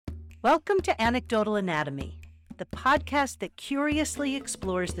Welcome to Anecdotal Anatomy, the podcast that curiously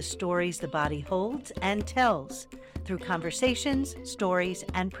explores the stories the body holds and tells through conversations, stories,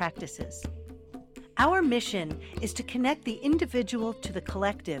 and practices. Our mission is to connect the individual to the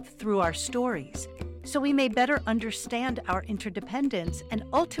collective through our stories, so we may better understand our interdependence and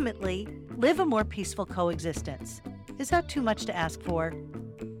ultimately live a more peaceful coexistence. Is that too much to ask for?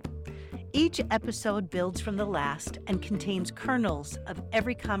 Each episode builds from the last and contains kernels of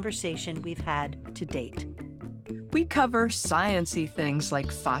every conversation we've had to date. We cover science-y things like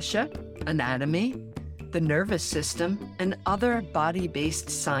fascia, anatomy, the nervous system, and other body-based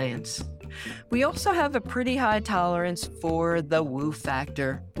science. We also have a pretty high tolerance for the woo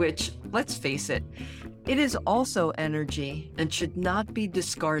factor, which, let's face it, it is also energy and should not be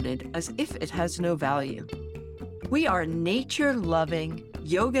discarded as if it has no value. We are nature-loving,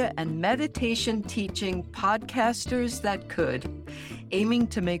 yoga and meditation teaching podcasters that could, aiming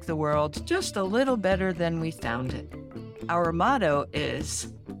to make the world just a little better than we found it. Our motto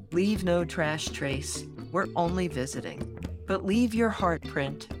is, leave no trash trace. We're only visiting, but leave your heart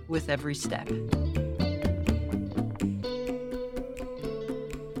print with every step.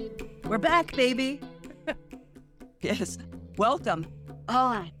 We're back, baby. Yes, welcome.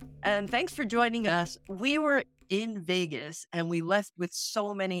 And thanks for joining us. We were in Vegas and we left with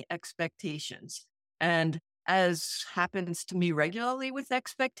so many expectations. And as happens to me regularly with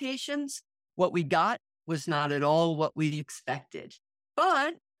expectations, what we got was not at all what we expected.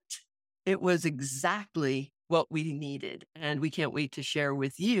 But it was exactly what we needed. And we can't wait to share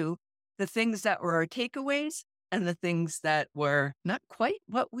with you the things that were our takeaways and the things that were not quite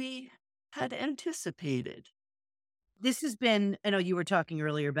what we had anticipated. This has been, I know you were talking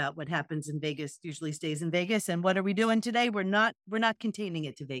earlier about what happens in Vegas usually stays in Vegas. And what are we doing today? We're not containing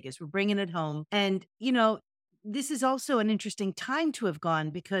it to Vegas. We're bringing it home. And, this is also an interesting time to have gone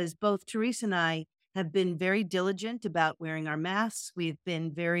because both Therese and I have been very diligent about wearing our masks. We've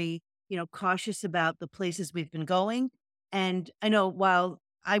been very, cautious about the places we've been going. And I know while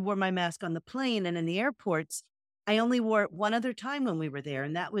I wore my mask on the plane and in the airports, I only wore it one other time when we were there.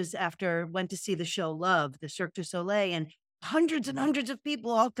 And that was after went to see the show Love, the Cirque du Soleil, and hundreds of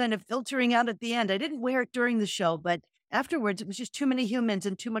people all kind of filtering out at the end. I didn't wear it during the show, but afterwards it was just too many humans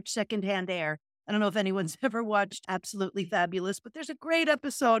and too much secondhand air. I don't know if anyone's ever watched Absolutely Fabulous, but there's a great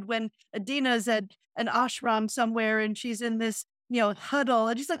episode when Adina's at an ashram somewhere and she's in this, huddle.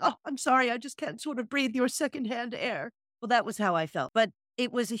 And she's like, oh, I'm sorry, I just can't sort of breathe your secondhand air. Well, that was how I felt. But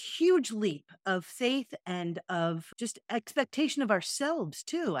it was a huge leap of faith and of just expectation of ourselves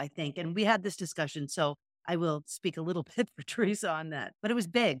too, I think. And we had this discussion, so I will speak a little bit for Teresa on that. But it was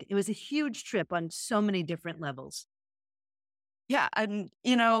big. It was a huge trip on so many different levels. Yeah. And,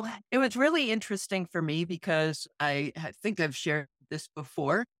 it was really interesting for me because I think I've shared this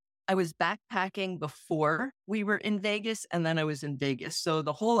before. I was backpacking before we were in Vegas and then I was in Vegas. So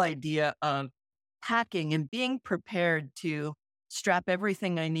the whole idea of packing and being prepared to strap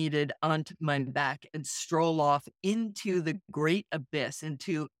everything I needed onto my back and stroll off into the great abyss,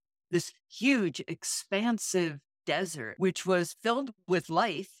 into this huge, expansive desert, which was filled with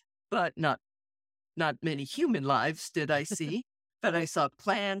life, but not many human lives did I see. But I saw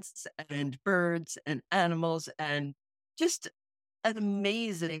plants and birds and animals and just an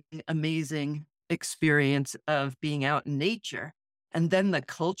amazing experience of being out in nature. And then the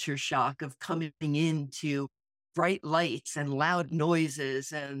culture shock of coming into bright lights and loud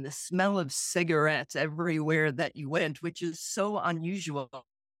noises and the smell of cigarettes everywhere that you went, which is so unusual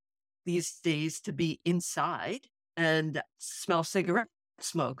these days to be inside and smell cigarette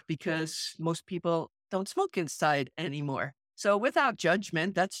smoke because most people don't smoke inside anymore. So without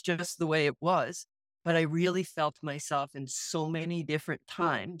judgment, that's just the way it was. But I really felt myself in so many different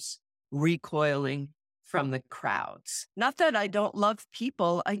times recoiling from the crowds. Not that I don't love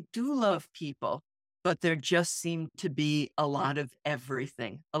people. I do love people. But there just seemed to be a lot of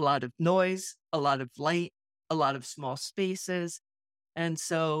everything, a lot of noise, a lot of light, a lot of small spaces. And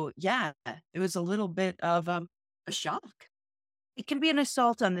so, yeah, it was a little bit of a shock. It can be an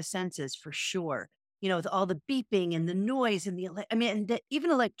assault on the senses for sure. With all the beeping and the noise and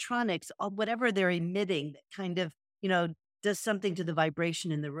even electronics, whatever they're emitting that kind of, does something to the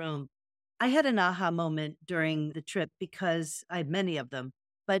vibration in the room. I had an aha moment during the trip because I had many of them.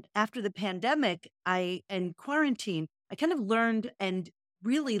 But after the pandemic, and quarantine, I kind of learned and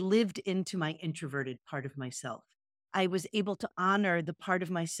really lived into my introverted part of myself. I was able to honor the part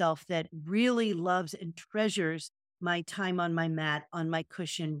of myself that really loves and treasures my time on my mat, on my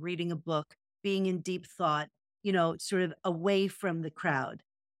cushion, reading a book, being in deep thought, sort of away from the crowd.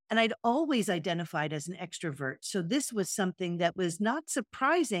 And I'd always identified as an extrovert. So this was something that was not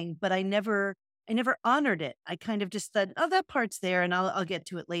surprising, but I never honored it. I kind of just thought, oh, that part's there and I'll get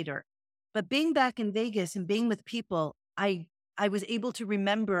to it later. But being back in Vegas and being with people, I was able to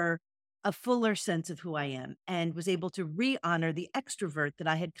remember a fuller sense of who I am and was able to re-honor the extrovert that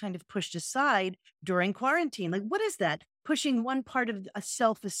I had kind of pushed aside during quarantine. Like, what is that? Pushing one part of a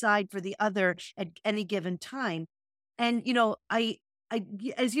self aside for the other at any given time. And,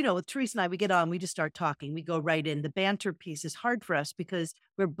 as you know, with Teresa and I, we get on, we just start talking, we go right in. The banter piece is hard for us because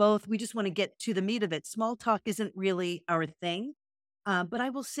we just want to get to the meat of it. Small talk isn't really our thing. But I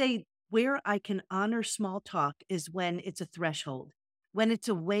will say where I can honor small talk is when it's a threshold, when it's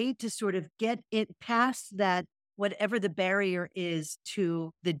a way to sort of get it past that, whatever the barrier is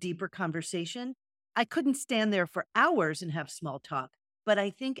to the deeper conversation. I couldn't stand there for hours and have small talk. But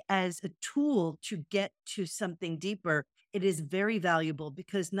I think as a tool to get to something deeper, it is very valuable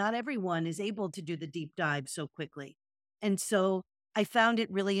because not everyone is able to do the deep dive so quickly. And so I found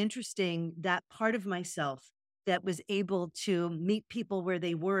it really interesting, that part of myself that was able to meet people where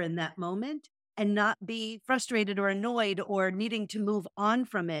they were in that moment and not be frustrated or annoyed or needing to move on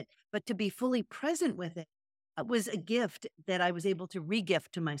from it, but to be fully present with it, was a gift that I was able to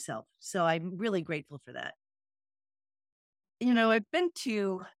re-gift to myself. So I'm really grateful for that. I've been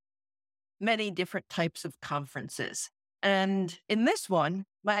to many different types of conferences. And in this one,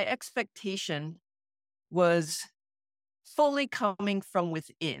 my expectation was fully coming from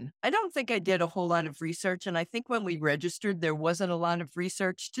within. I don't think I did a whole lot of research. And I think when we registered, there wasn't a lot of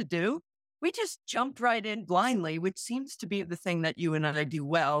research to do. We just jumped right in blindly, which seems to be the thing that you and I do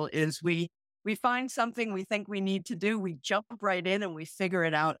well, is we find something we think we need to do, we jump right in and we figure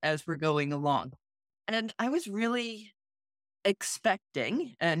it out as we're going along. And I was really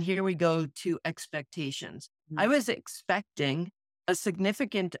expecting, and here we go to expectations. I Mhm. was expecting a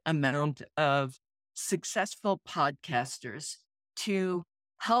significant amount of successful podcasters to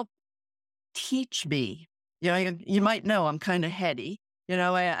help teach me. You might know I'm kind of heady.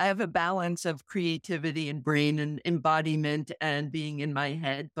 I have a balance of creativity and brain and embodiment and being in my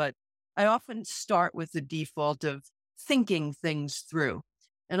head, but I often start with the default of thinking things through.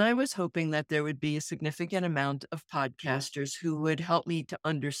 And I was hoping that there would be a significant amount of podcasters who would help me to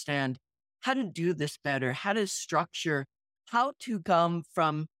understand how to do this better, how to structure, how to come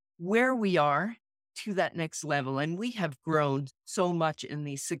from where we are to that next level. And we have grown so much in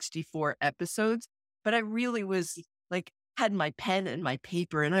these 64 episodes, but I really was like, had my pen and my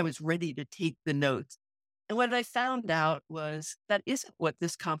paper and I was ready to take the notes. And what I found out was that isn't what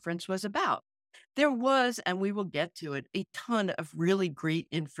this conference was about. There was, and we will get to it, a ton of really great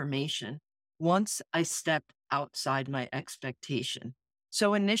information once I stepped outside my expectation.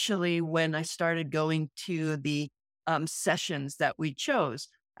 So initially, when I started going to the sessions that we chose,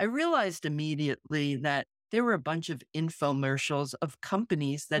 I realized immediately that there were a bunch of infomercials of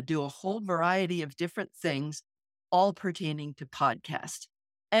companies that do a whole variety of different things, all pertaining to podcast.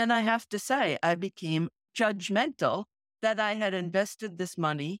 And I have to say, I became judgmental that I had invested this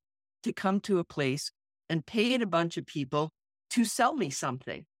money to come to a place and paid a bunch of people to sell me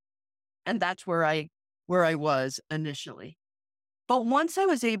something. And that's where I was initially. But once I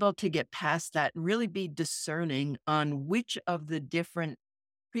was able to get past that and really be discerning on which of the different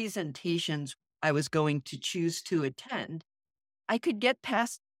presentations I was going to choose to attend, I could get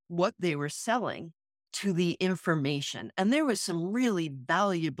past what they were selling to the information. And there was some really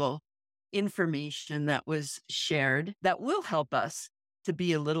valuable information that was shared that will help us to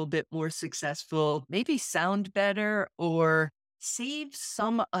be a little bit more successful, maybe sound better, or save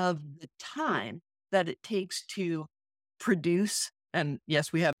some of the time that it takes to produce. And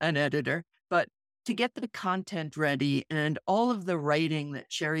yes, we have an editor, but to get the content ready and all of the writing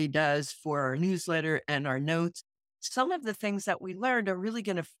that Sherry does for our newsletter and our notes, some of the things that we learned are really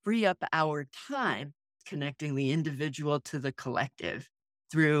going to free up our time connecting the individual to the collective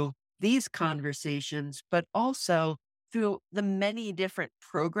through these conversations, but also through the many different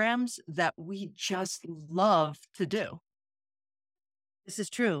programs that we just love to do. This is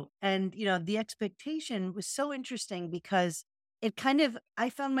true. And, the expectation was so interesting because it kind of, I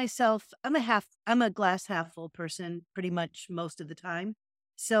found myself, I'm a glass half full person pretty much most of the time.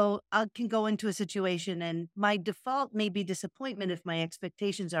 So I can go into a situation and my default may be disappointment if my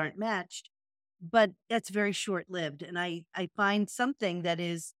expectations aren't matched, but that's very short lived. And I find something that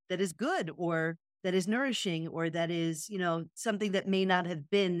is good or that is nourishing or that is, something that may not have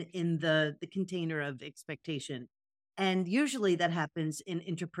been in the container of expectation. And usually that happens in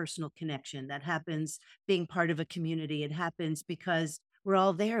interpersonal connection. That happens being part of a community. It happens because we're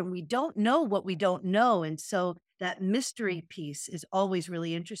all there and we don't know what we don't know. And so that mystery piece is always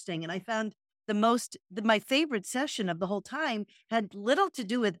really interesting. And I found my favorite session of the whole time had little to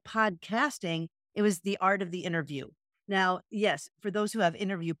do with podcasting. It was the art of the interview. Now, yes, for those who have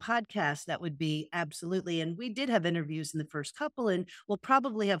interview podcasts, that would be absolutely. And we did have interviews in the first couple, and we'll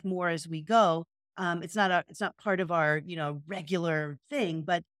probably have more as we go. It's not part of our, regular thing,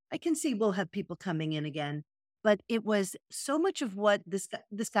 but I can see we'll have people coming in again. But it was so much of what this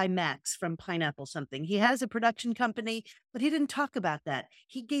guy Max from Pineapple something. He has a production company, but he didn't talk about that.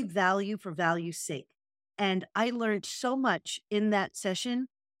 He gave value for value's sake. And I learned so much in that session,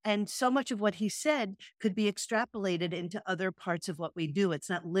 and so much of what he said could be extrapolated into other parts of what we do. It's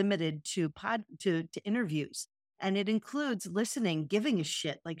not limited to to interviews. And it includes listening, giving a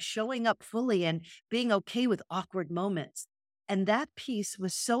shit, like showing up fully and being okay with awkward moments. And that piece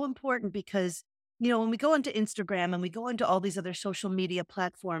was so important because, when we go into Instagram and we go into all these other social media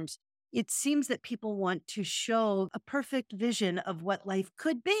platforms, it seems that people want to show a perfect vision of what life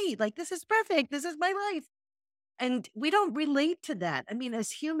could be. Like, this is perfect. This is my life. And we don't relate to that. I mean, as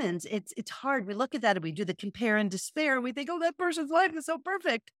humans, it's hard. We look at that and we do the compare and despair. We think, oh, that person's life is so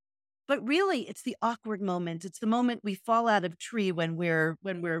perfect. But really, it's the awkward moment. It's the moment we fall out of tree when we're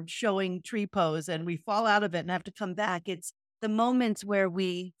showing tree pose and we fall out of it and have to come back. It's the moments where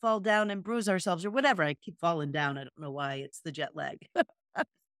we fall down and bruise ourselves or whatever. I keep falling down. I don't know why. It's the jet lag.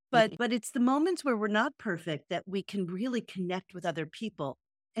 But it's the moments where we're not perfect that we can really connect with other people.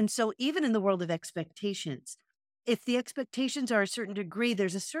 And so even in the world of expectations, if the expectations are a certain degree,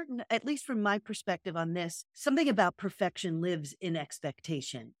 there's a certain, at least from my perspective on this, something about perfection lives in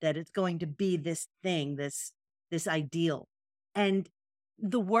expectation, that it's going to be this thing, this ideal. And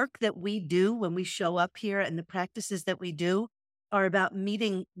the work that we do when we show up here and the practices that we do are about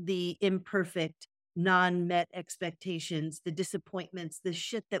meeting the imperfect, non-met expectations, the disappointments, the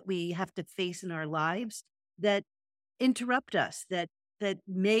shit that we have to face in our lives that interrupt us,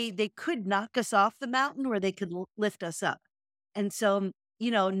 they could knock us off the mountain or they could lift us up. And so,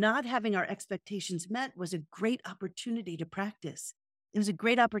 not having our expectations met was a great opportunity to practice. It was a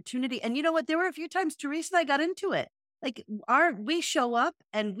great opportunity. And you know what? There were a few times Teresa and I got into it. Like we show up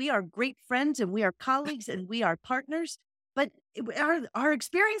and we are great friends and we are colleagues and we are partners, but our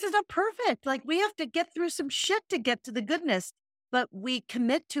experience is not perfect. Like we have to get through some shit to get to the goodness, but we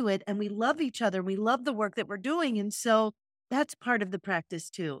commit to it and we love each other. We love the work that we're doing. And so that's part of the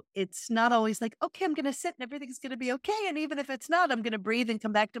practice too. It's not always like, okay, I'm going to sit and everything's going to be okay. And even if it's not, I'm going to breathe and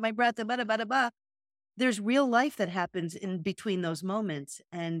come back to my breath and blah, blah, blah, blah. There's real life that happens in between those moments.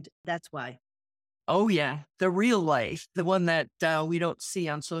 And that's why. Oh, yeah. The real life, the one that we don't see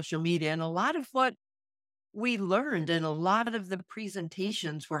on social media. And a lot of what we learned in a lot of the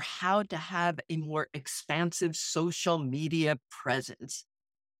presentations were how to have a more expansive social media presence.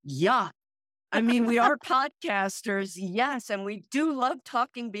 Yeah. I mean, we are podcasters, yes, and we do love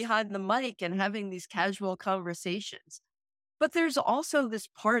talking behind the mic and having these casual conversations. But there's also this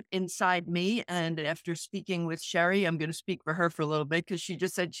part inside me. And after speaking with Sherry, I'm going to speak for her for a little bit because she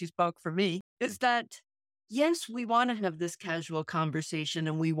just said she spoke for me, is that yes, we want to have this casual conversation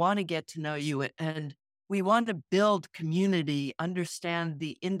and we want to get to know you and we want to build community, understand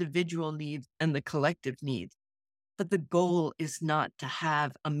the individual needs and the collective needs. But the goal is not to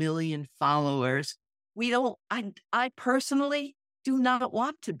have a million followers. I personally do not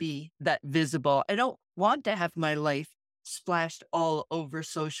want to be that visible. I don't want to have my life splashed all over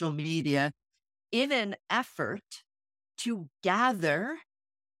social media in an effort to gather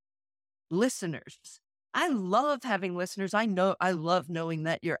listeners. I love having listeners. I love knowing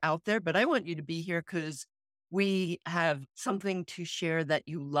that you're out there, but I want you to be here because we have something to share that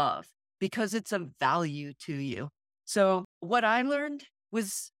you love because it's of value to you. So what I learned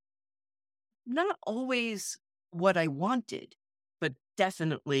was not always what I wanted, but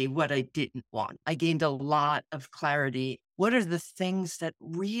definitely what I didn't want. I gained a lot of clarity. What are the things that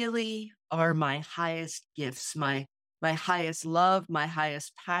really are my highest gifts, my highest love, my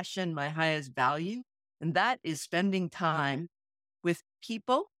highest passion, my highest value? And that is spending time with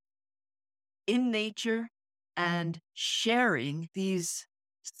people in nature and sharing these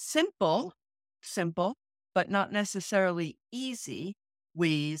simple, but not necessarily easy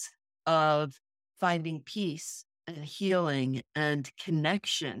ways of finding peace and healing and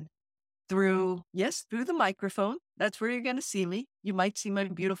connection through the microphone. That's where you're going to see me. You might see my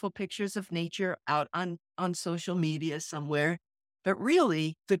beautiful pictures of nature out on social media somewhere. But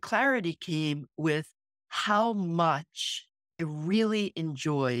really, the clarity came with how much I really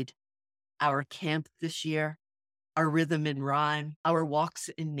enjoyed our camp this year, our rhythm and rhyme, our walks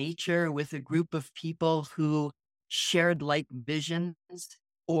in nature with a group of people who shared like visions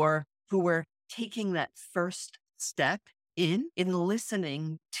or who were taking that first step in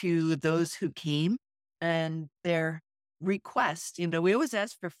listening to those who came and their request. We always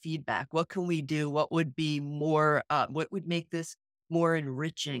ask for feedback. What can we do? What would be more, what would make this more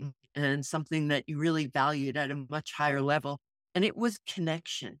enriching and something that you really valued at a much higher level? And it was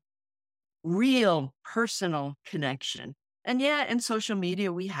connection, real personal connection. And yeah, in social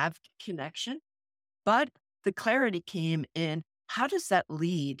media, we have connection, but the clarity came in how does that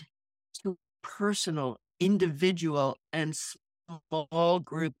lead to personal, individual, and small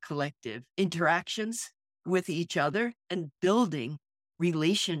group collective interactions with each other and building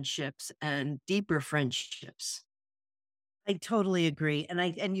relationships and deeper friendships? I totally agree,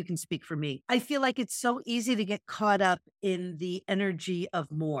 and you can speak for me. I feel like it's so easy to get caught up in the energy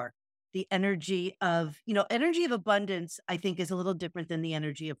of more. The energy of, energy of abundance, I think, is a little different than the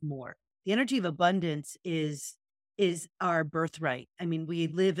energy of more. The energy of abundance is our birthright. I mean, we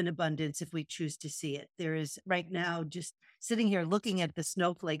live in abundance if we choose to see it. There is right now just sitting here looking at the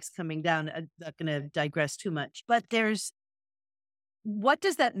snowflakes coming down. I'm not going to digress too much, but there's what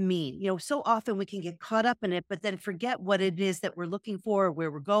does that mean? So often we can get caught up in it, but then forget what it is that we're looking for,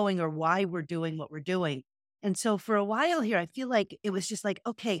 where we're going, or why we're doing what we're doing. And so for a while here, I feel like it was just like,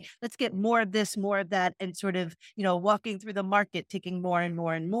 okay, let's get more of this, more of that, and sort of, walking through the market, taking more and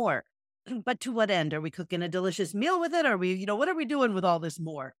more and more. But to what end? Are we cooking a delicious meal with it? Are we, what are we doing with all this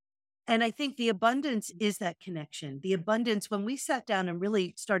more? And I think the abundance is that connection. The abundance, when we sat down and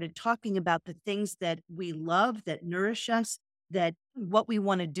really started talking about the things that we love, that nourish us, that what we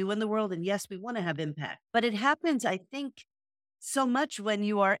want to do in the world. And yes, we want to have impact, but it happens, I think, so much when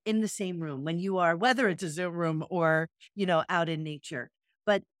you are in the same room, when you are, whether it's a Zoom room or, out in nature.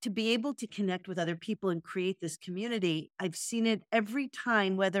 But to be able to connect with other people and create this community, I've seen it every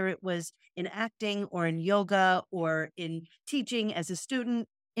time, whether it was in acting or in yoga or in teaching as a student,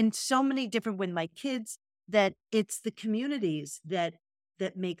 in so many different, when my kids, that it's the communities that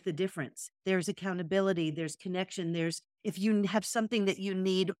make the difference. There's accountability, there's connection, there's, if you have something that you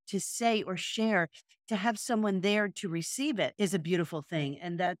need to say or share, to have someone there to receive it is a beautiful thing.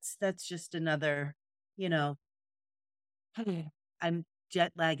 And that's just another, you know, I'm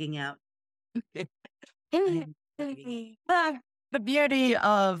jet lagging out. I'm lagging. Ah, the beauty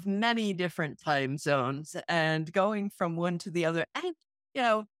of many different time zones and going from one to the other. And,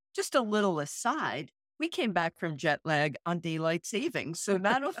 just a little aside, we came back from jet lag on daylight savings. So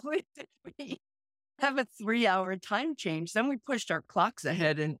not only did we have a 3-hour time change, then we pushed our clocks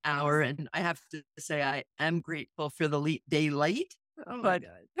ahead an hour. And I have to say, I am grateful for the daylight, Oh my but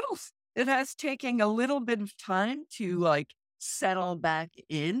God. it has taken a little bit of time to settle back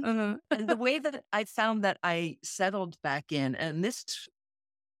in. And the way that I found that I settled back in, and this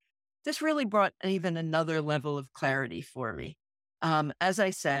really brought even another level of clarity for me. As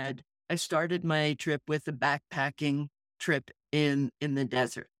I said, I started my trip with a backpacking trip in the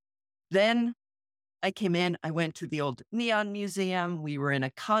desert. Then I came in, I went to the old Neon Museum. We were in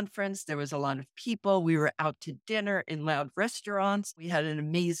a conference. There was a lot of people. We were out to dinner in loud restaurants. We had an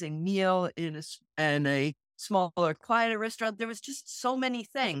amazing meal in a smaller, quieter restaurant. There was just so many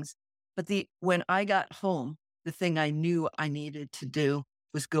things. But when I got home, the thing I knew I needed to do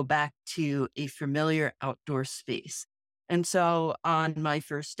was go back to a familiar outdoor space. And so on my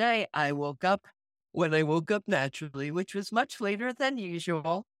first day, I woke up when I woke up naturally, which was much later than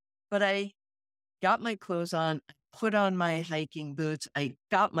usual. But I got my clothes on, I put on my hiking boots, I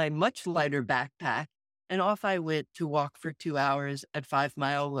got my much lighter backpack, and off I went to walk for 2 hours at 5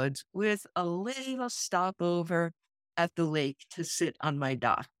 Mile Woods with a little stopover at the lake to sit on my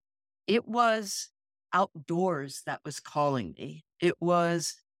dock. It was outdoors that was calling me. It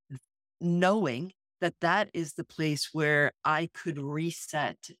was knowing that that is the place where I could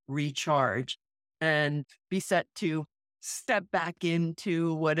reset, recharge, and be set to step back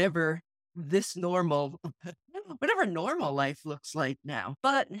into this normal, whatever normal life looks like now.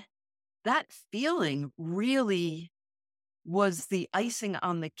 But that feeling really was the icing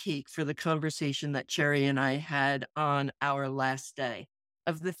on the cake for the conversation that Cherry and I had on our last day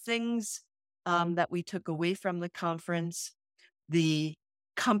of the things that we took away from the conference, the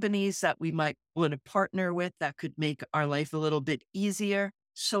companies that we might want to partner with that could make our life a little bit easier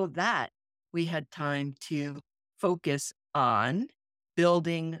so that we had time to focus on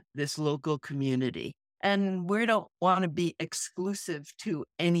building this local community. And we don't want to be exclusive to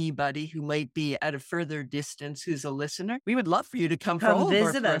anybody who might be at a further distance who's a listener. We would love for you to come for Come all of our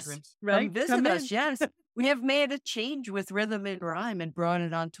visit us, programs. right? Come visit Come in. us. Yes. We have made a change with Rhythm and Rhyme and brought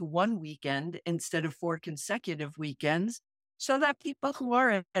it onto one weekend instead of 4 consecutive weekends so that people who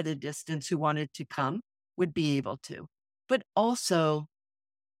are at a distance who wanted to come would be able to. But also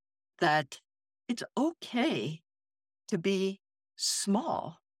that it's okay to be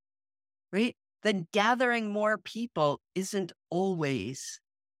small, right? Then gathering more people isn't always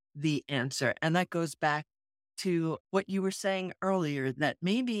the answer. And that goes back to what you were saying earlier, that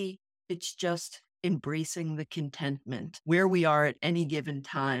maybe it's just embracing the contentment where we are at any given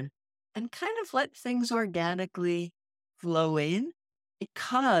time and kind of let things organically flow in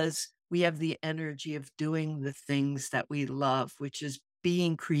because we have the energy of doing the things that we love, which is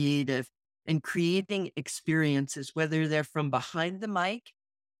being creative and creating experiences, whether they're from behind the mic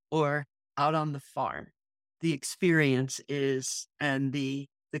or out on the farm. The experience is, and the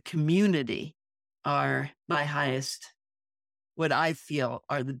community are my highest, what I feel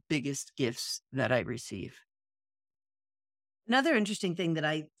are the biggest gifts that I receive. Another interesting thing that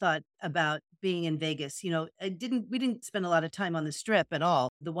I thought about being in Vegas, we didn't spend a lot of time on the strip at all.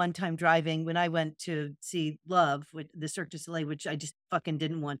 The one time driving when I went to see Love with the Cirque du Soleil, which I just fucking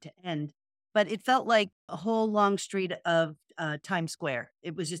didn't want to end. But it felt like a whole long street of Times Square.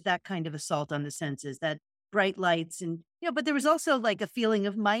 It was just that kind of assault on the senses, that bright lights but there was also like a feeling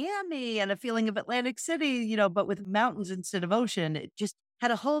of Miami and a feeling of Atlantic City, but with mountains instead of ocean. It just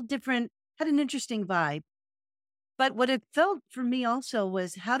had an interesting vibe. But what it felt for me also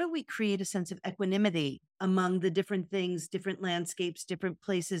was, how do we create a sense of equanimity among the different things, different landscapes, different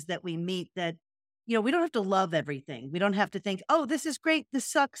places that we meet that, we don't have to love everything. We don't have to think, oh, this is great. This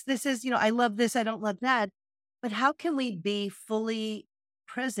sucks. This is, I love this. I don't love that. But how can we be fully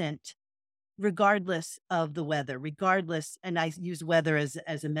present regardless of the weather, regardless, and I use weather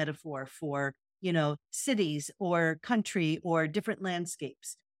as a metaphor for, cities or country or different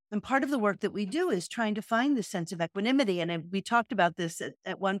landscapes. And part of the work that we do is trying to find this sense of equanimity. And we talked about this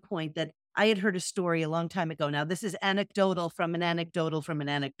at one point, that I had heard a story a long time ago. Now, this is anecdotal from an anecdotal from an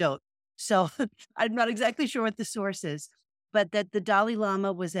anecdote. So I'm not exactly sure what the source is, but that the Dalai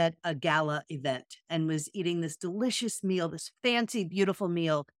Lama was at a gala event and was eating this delicious meal, this fancy, beautiful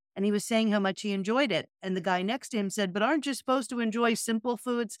meal. And he was saying how much he enjoyed it. And the guy next to him said, but aren't you supposed to enjoy simple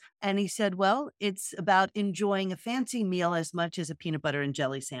foods? And he said, well, it's about enjoying a fancy meal as much as a peanut butter and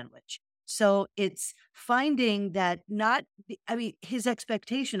jelly sandwich. So it's finding that his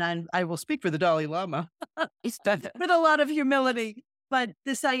expectation, I will speak for the Dalai Lama with a lot of humility, but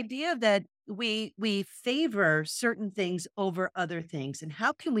this idea that we favor certain things over other things. And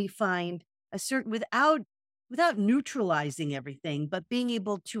how can we find a certain, without neutralizing everything, but being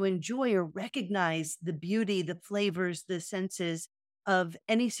able to enjoy or recognize the beauty, the flavors, the senses of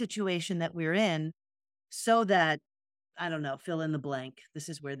any situation that we're in, so that, I don't know, fill in the blank. This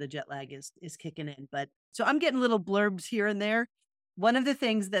is where the jet lag is kicking in. But so I'm getting little blurbs here and there. One of the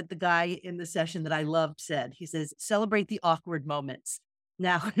things that the guy in the session that I loved said, he says, celebrate the awkward moments.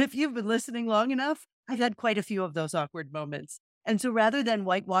 Now, if you've been listening long enough, I've had quite a few of those awkward moments. And so rather than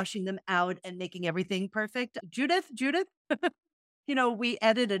whitewashing them out and making everything perfect, Judith, we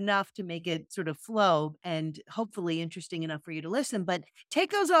edit enough to make it sort of flow and hopefully interesting enough for you to listen. But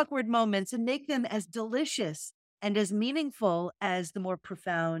take those awkward moments and make them as delicious and as meaningful as the more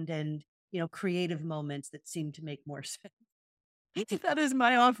profound and, creative moments that seem to make more sense. That is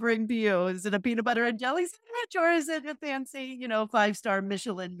my offering to you. Is it a peanut butter and jelly sandwich, or is it a fancy, 5-star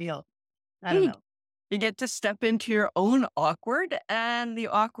Michelin meal? I don't Mm. know. You get to step into your own awkward and the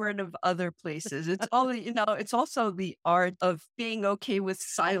awkward of other places. It's all, it's also the art of being okay with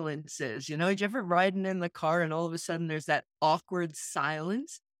silences. Did you ever riding in the car and all of a sudden there's that awkward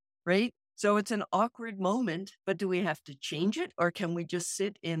silence, right? So it's an awkward moment, but do we have to change it, or can we just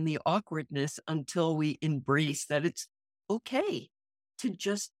sit in the awkwardness until we embrace that it's okay to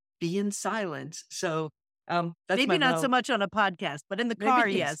just be in silence? So that's Maybe my not so little, much on a podcast, but in the maybe car,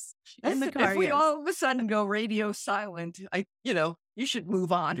 yes. yes. In the car, If we yes. all of a sudden go radio silent, you should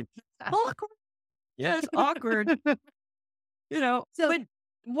move on. Awkward. Yes, awkward. So But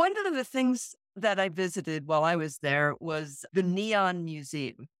one of the things that I visited while I was there was the Neon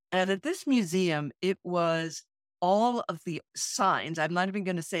Museum. And at this museum, it was all of the signs. I'm not even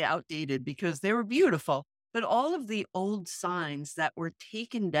going to say outdated because they were beautiful, but all of the old signs that were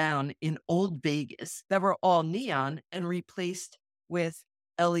taken down in old Vegas that were all neon and replaced with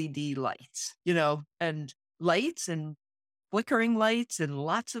LED lights, and lights and flickering lights and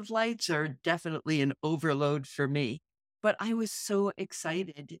lots of lights are definitely an overload for me. But I was so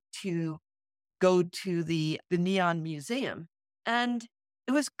excited to go to the Neon Museum. And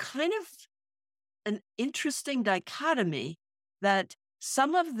it was kind of an interesting dichotomy that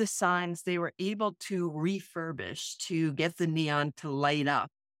some of the signs they were able to refurbish to get the neon to light up.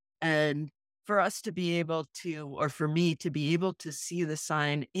 And for us to be able to, or for me to be able to see the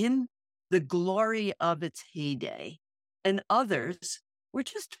sign in the glory of its heyday, and others were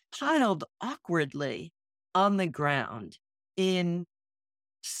just piled awkwardly. on the ground in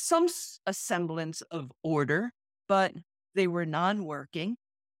a semblance of order, but they were non-working.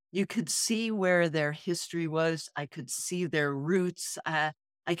 You could see where their history was. I could see their roots. I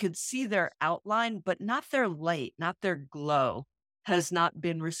could see their outline, but not their light, not their glow has not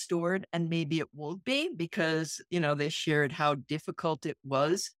been restored. And maybe it won't be because, they shared how difficult it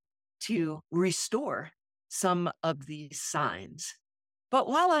was to restore some of these signs. But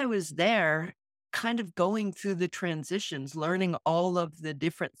while I was there, kind of going through the transitions, learning all of the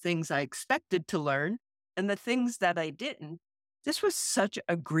different things I expected to learn and the things that I didn't, this was such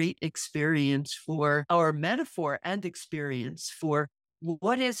a great experience for our metaphor and experience for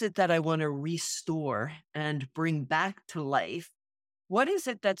what is it that I want to restore and bring back to life? What is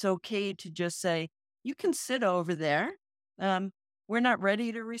it that's okay to just say, you can sit over there? Um, we're not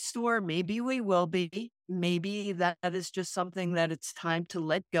ready to restore. Maybe we will be. Maybe that is just something that it's time to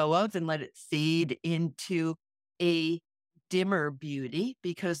let go of and let it fade into a dimmer beauty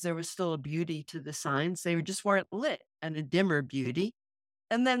because there was still a beauty to the signs. They just weren't lit and a dimmer beauty.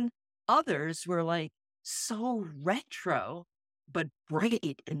 And then others were like so retro, but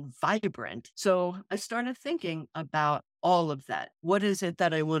bright and vibrant. So I started thinking about all of that. What is it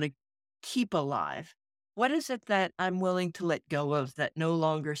that I want to keep alive? What is it that I'm willing to let go of that no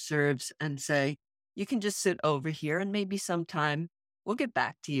longer serves and say, you can just sit over here and maybe sometime we'll get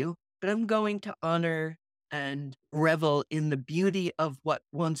back to you, but I'm going to honor and revel in the beauty of what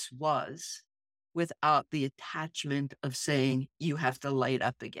once was without the attachment of saying you have to light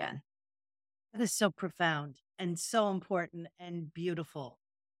up again. That is so profound and so important and beautiful.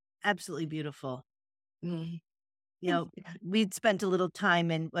 Absolutely beautiful. Mm. You know, we'd spent a little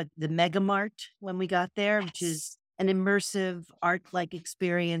time in the Mega Mart when we got there, which is Yes. an immersive art-like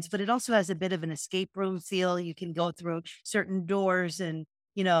experience, but it also has a bit of an escape room feel. You can go through certain doors and,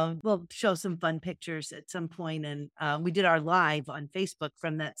 we'll show some fun pictures at some point. And we did our live on Facebook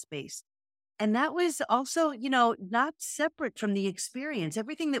from that space. And that was also, not separate from the experience.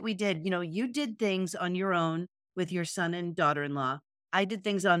 Everything that we did, you did things on your own with your son and daughter-in-law. I did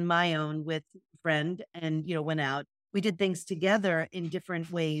things on my own with friend and, went out. We did things together in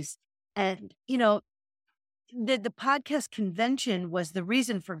different ways. And, the podcast convention was the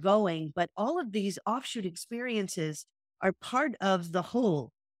reason for going, but all of these offshoot experiences are part of the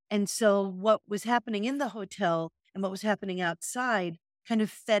whole. And so what was happening in the hotel and what was happening outside kind of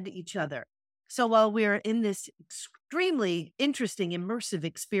fed each other. So while we're in this extremely interesting immersive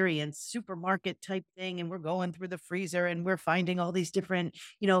experience, supermarket type thing, and we're going through the freezer and we're finding all these different,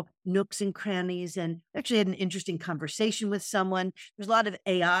 nooks and crannies, and actually had an interesting conversation with someone. There's a lot of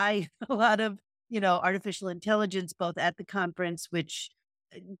AI, a lot of artificial intelligence, both at the conference, which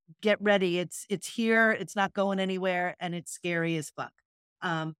uh, get ready. It's here. It's not going anywhere, and it's scary as fuck.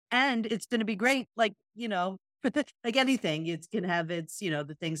 And it's going to be great. Like like anything, it can have its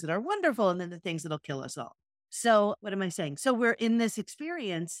the things that are wonderful, and then the things that'll kill us all. So what am I saying? So we're in this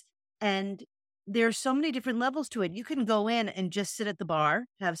experience, and there's so many different levels to it. You can go in and just sit at the bar,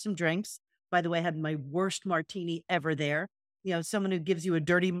 have some drinks. By the way, I had my worst martini ever there. Someone who gives you a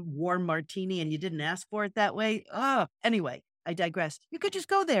dirty, warm martini and you didn't ask for it that way. Oh, anyway, I digress. You could just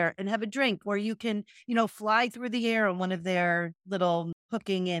go there and have a drink, or you can, fly through the air on one of their little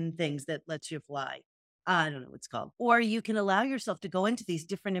hooking in things that lets you fly. I don't know what it's called. Or you can allow yourself to go into these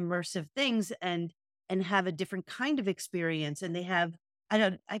different immersive things and have a different kind of experience. And they have, I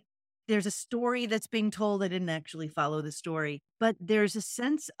don't, I there's a story that's being told. I didn't actually follow the story, but there's a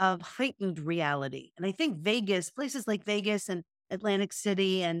sense of heightened reality. And I think Vegas, places like Vegas and Atlantic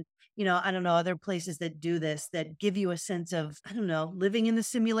City and, I don't know, other places that do this, that give you a sense of, I don't know, living in the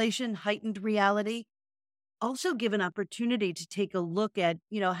simulation, heightened reality, also give an opportunity to take a look at,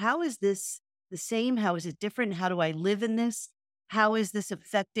 how is this the same? How is it different? How do I live in this? How is this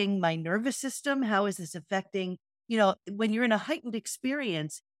affecting my nervous system? How is this affecting, when you're in a heightened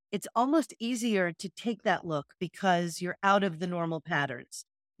experience, it's almost easier to take that look because you're out of the normal patterns.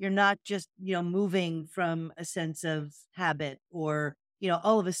 You're not just, moving from a sense of habit or,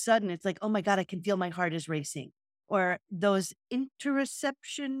 all of a sudden it's like, oh my God, I can feel my heart is racing, or those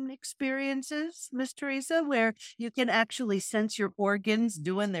interoception experiences, Miss Teresa, where you can actually sense your organs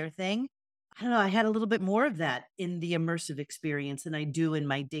doing their thing. I don't know. I had a little bit more of that in the immersive experience than I do in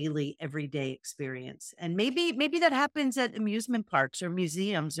my daily, everyday experience. And maybe that happens at amusement parks or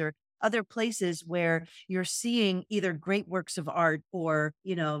museums or other places where you're seeing either great works of art or,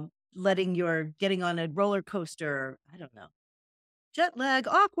 getting on a roller coaster. I don't know. Jet lag,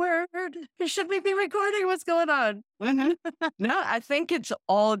 awkward. Should we be recording? What's going on? Mhm. No, I think it's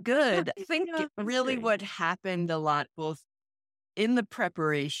all good. I think I'm really serious. what happened a lot, both in the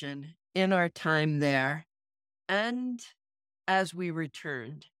preparation, in our time there. and as we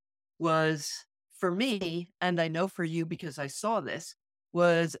returned was for me, and I know for you because I saw this,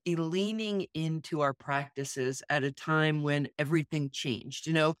 was a leaning into our practices at a time when everything changed.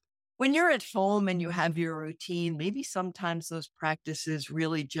 When you're at home and you have your routine, maybe sometimes those practices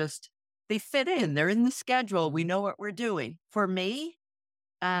really just they fit in. They're in the schedule. We know what we're doing. For me,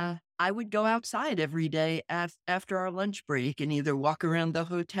 I would go outside every day after our lunch break and either walk around the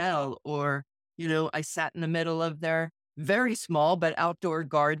hotel or, I sat in the middle of their very small but outdoor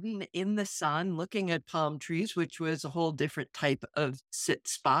garden in the sun looking at palm trees, which was a whole different type of sit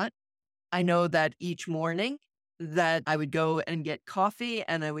spot. I know that each morning that I would go and get coffee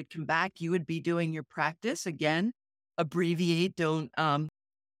and I would come back, you would be doing your practice again, abbreviate, don't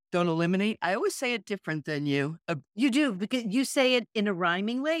eliminate. I always say it different than you. You do, because you say it in a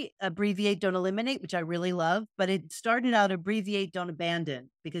rhyming way, abbreviate, don't eliminate, which I really love, but it started out abbreviate, don't abandon,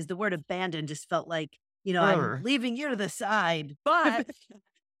 because the word abandon just felt like, I'm leaving you to the side. But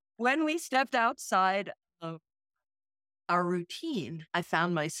when we stepped outside of our routine, I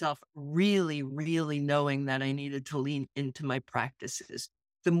found myself really, really knowing that I needed to lean into my practices.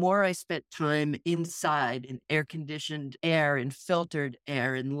 The more I spent time inside in air conditioned air and filtered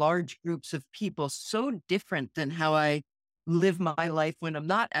air in large groups of people, so different than how I live my life when I'm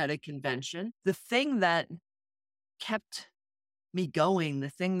not at a convention, the thing that kept me going, the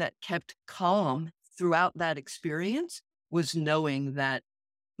thing that kept calm throughout that experience was knowing that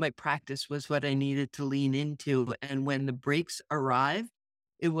my practice was what I needed to lean into. And when the breaks arrived,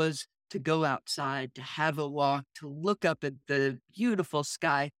 it was to go outside, to have a walk, to look up at the beautiful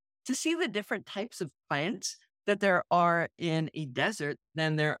sky, to see the different types of plants that there are in a desert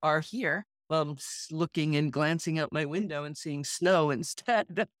than there are here. Well, I'm looking and glancing out my window and seeing snow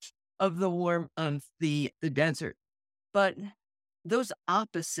instead of the warmth of the desert. But those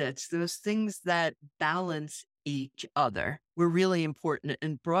opposites, those things that balance each other were really important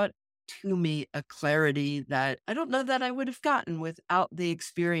and brought to me a clarity that I don't know that I would have gotten without the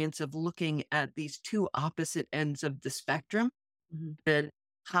experience of looking at these two opposite ends of the spectrum Mhm. and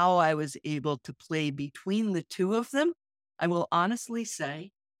how I was able to play between the two of them. I will honestly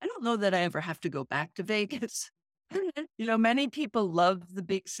say, I don't know that I ever have to go back to Vegas. Many people love the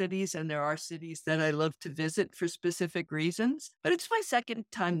big cities, and there are cities that I love to visit for specific reasons, but it's my second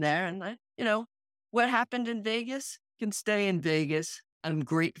time there. And what happened in Vegas can stay in Vegas. I'm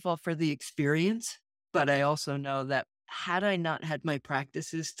grateful for the experience, but I also know that had I not had my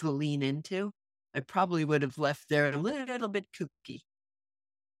practices to lean into, I probably would have left there a little bit kooky.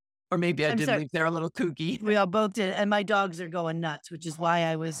 Or maybe I I'm did sorry. leave there a little kooky. We all both did, and my dogs are going nuts, which is why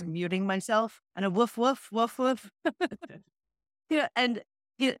I was muting myself. And a woof, woof, woof, woof. Yeah, and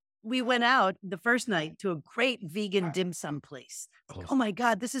yeah, we went out the first night to a great vegan dim sum place. Oh my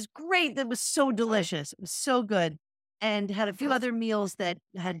God, this is great. That was so delicious. It was so good. And had a few other meals that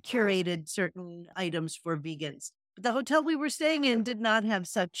had curated certain items for vegans. But the hotel we were staying in did not have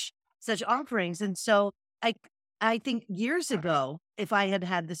such offerings. And so I I think years ago, if I had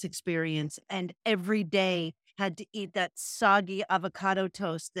had this experience and every day had to eat that soggy avocado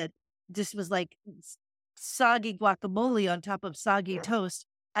toast that just was like soggy guacamole on top of soggy toast,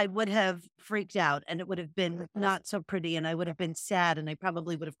 I would have freaked out and it would have been not so pretty and I would have been sad and I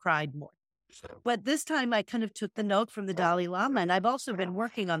probably would have cried more. But this time I kind of took the note from the Dalai Lama and I've also been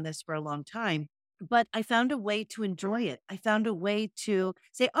working on this for a long time. But I found a way to enjoy it. I found a way to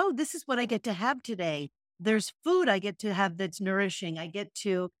say, oh, this is what I get to have today. There's food I get to have that's nourishing. I get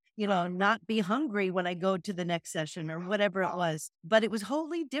to, not be hungry when I go to the next session or whatever it was. But it was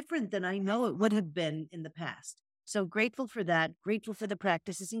wholly different than I know it would have been in the past. So grateful for that, grateful for the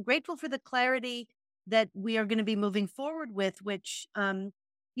practices, and grateful for the clarity that we are going to be moving forward with, which we're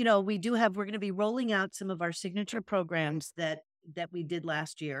going to be rolling out some of our signature programs that we did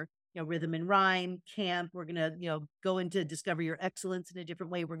last year. Rhythm and rhyme camp. We're going to, go into discover your excellence in a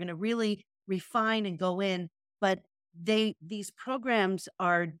different way. We're going to really refine and go in, but these programs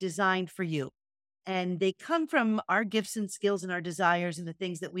are designed for you and they come from our gifts and skills and our desires and the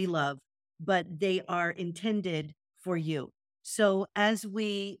things that we love, but they are intended for you. So as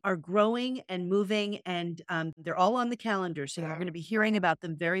we are growing and moving, and they're all on the calendar, so you're going to be hearing about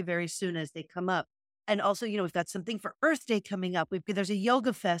them very, very soon as they come up. And also, we've got something for Earth Day coming up. There's a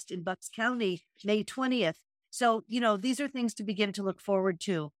yoga fest in Bucks County, May 20th. So, these are things to begin to look forward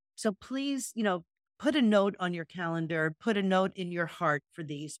to. So please, put a note on your calendar, put a note in your heart for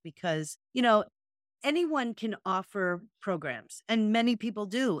these because, anyone can offer programs and many people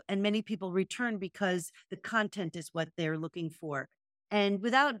do. And many people return because the content is what they're looking for. And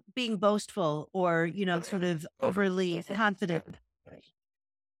without being boastful or, sort of overly confident,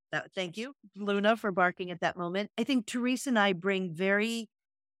 Thank you, Luna, for barking at that moment. I think Teresa and I bring very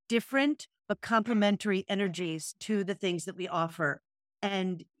different but complementary energies to the things that we offer.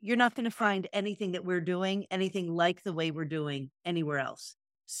 And you're not going to find anything that we're doing, anything like the way we're doing anywhere else.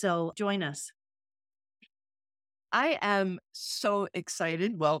 So join us. I am so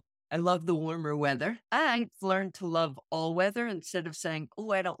excited. Well, I love the warmer weather. I've learned to love all weather instead of saying,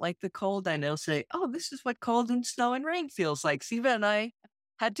 oh, I don't like the cold. I now say, oh, this is what cold and snow and rain feels like. Siva and I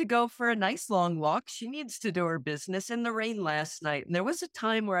had to go for a nice long walk. She needs to do her business in the rain last night. And there was a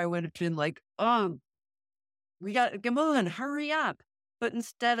time where I would have been like, oh, we got to come on, hurry up. But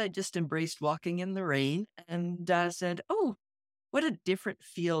instead, I just embraced walking in the rain and said, oh, what a different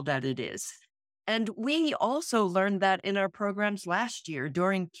feel that it is. And we also learned that in our programs last year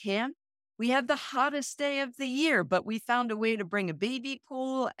during camp. We had the hottest day of the year, but we found a way to bring a baby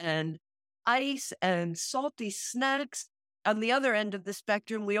pool and ice and salty snacks. On the other end of the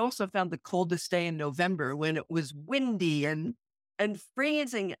spectrum, we also found the coldest day in November when it was windy and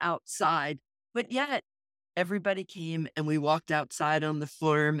freezing outside. But yet, everybody came and we walked outside on the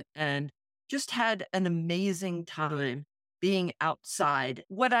farm and just had an amazing time being outside.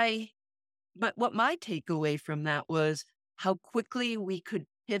 What my takeaway from that was how quickly we could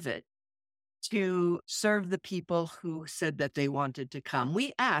pivot to serve the people who said that they wanted to come.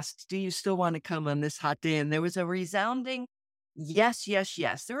 We asked, do you still want to come on this hot day? And there was a resounding yes, yes,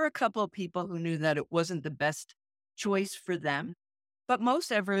 yes. There were a couple of people who knew that it wasn't the best choice for them, but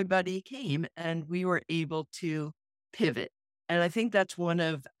most everybody came and we were able to pivot. And I think that's one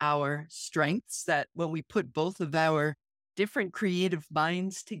of our strengths, that when we put both of our different creative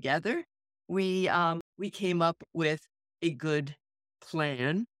minds together, we came up with a good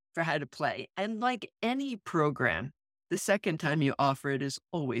plan for how to play. And like any program, the second time you offer it is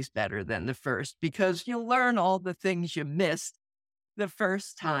always better than the first because you'll learn all the things you missed the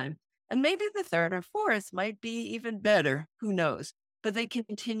first time. And maybe the third or fourth might be even better. Who knows? But they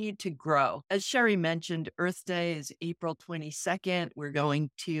continue to grow. As Sherry mentioned, Earth Day is April 22nd. We're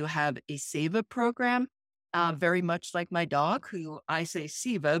going to have a Seva program. Very much like my dog, who I say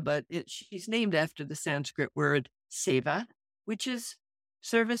Siva, but she's named after the Sanskrit word seva, which is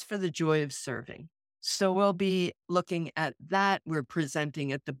service for the joy of serving. So we'll be looking at that. We're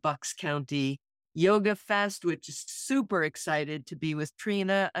presenting at the Bucks County Yoga Fest, which is super excited to be with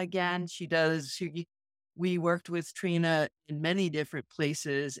Trina again. We worked with Trina in many different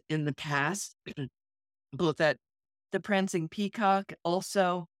places in the past, both at the Prancing Peacock,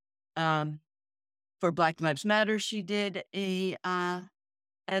 also for Black Lives Matter. She did an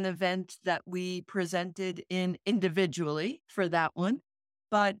event that we presented in individually for that one.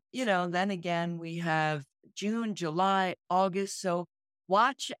 But, then again, we have June, July, August. So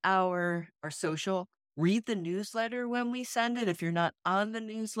watch our social, read the newsletter when we send it. If you're not on the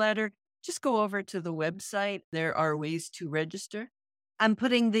newsletter, just go over to the website. There are ways to register. I'm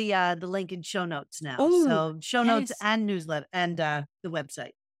putting the link in show notes now. Ooh, so show notes yes. and newsletter and the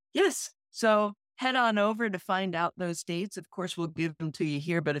website. Yes. So head on over to find out those dates. Of course, we'll give them to you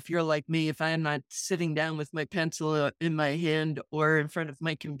here. But if you're like me, if I'm not sitting down with my pencil in my hand or in front of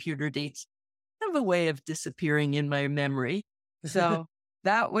my computer, dates have a way of disappearing in my memory. So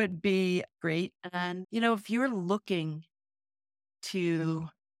that would be great. And, if you're looking to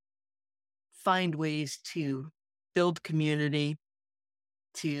find ways to build community,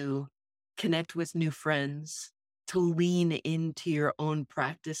 to connect with new friends, to lean into your own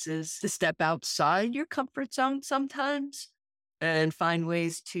practices, to step outside your comfort zone sometimes and find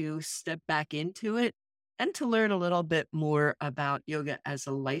ways to step back into it and to learn a little bit more about yoga as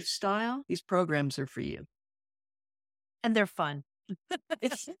a lifestyle, these programs are for you. And they're fun.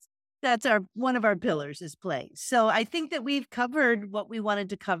 That's one of our pillars is play. So I think that we've covered what we wanted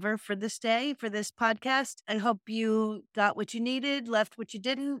to cover for this day, for this podcast. I hope you got what you needed, left what you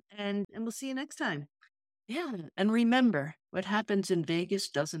didn't, and we'll see you next time. Yeah. And remember, what happens in Vegas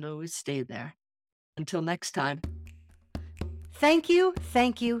doesn't always stay there. Until next time. Thank you,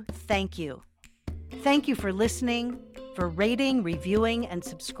 thank you, thank you. Thank you for listening, for rating, reviewing, and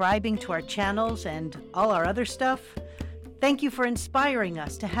subscribing to our channels and all our other stuff. Thank you for inspiring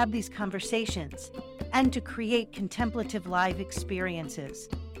us to have these conversations and to create contemplative live experiences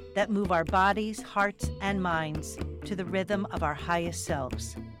that move our bodies, hearts, and minds to the rhythm of our highest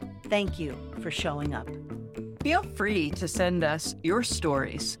selves. Thank you for showing up. Feel free to send us your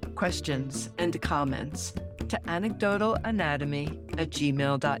stories, questions, and comments to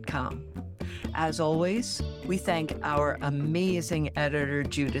anecdotalanatomy@gmail.com. As always, we thank our amazing editor,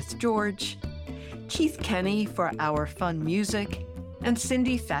 Judith George, Keith Kenny for our fun music, and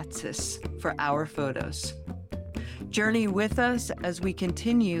Cindy Fatsis for our photos. Journey with us as we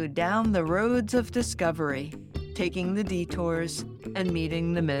continue down the roads of discovery, taking the detours and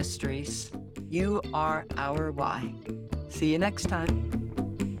meeting the mysteries. You are our why. See you next time.